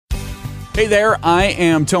Hey there, I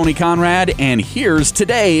am Tony Conrad, and here's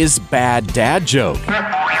today's bad dad joke.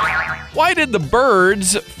 Why did the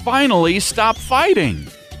birds finally stop fighting?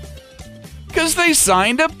 Because they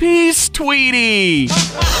signed a peace treaty.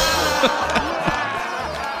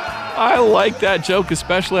 I like that joke,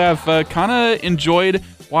 especially. I've kind of enjoyed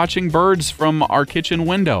watching birds from our kitchen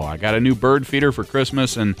window. I got a new bird feeder for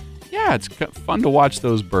Christmas, and yeah, it's fun to watch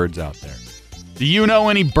those birds out there. Do you know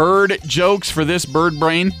any bird jokes for this bird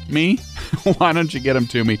brain, me? Why don't you get them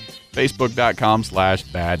to me?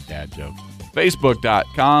 Facebook.com/baddadjoke.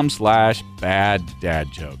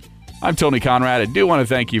 Facebook.com/baddadjoke. I'm Tony Conrad. I do want to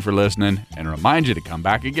thank you for listening and remind you to come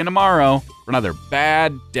back again tomorrow for another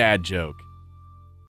bad dad joke.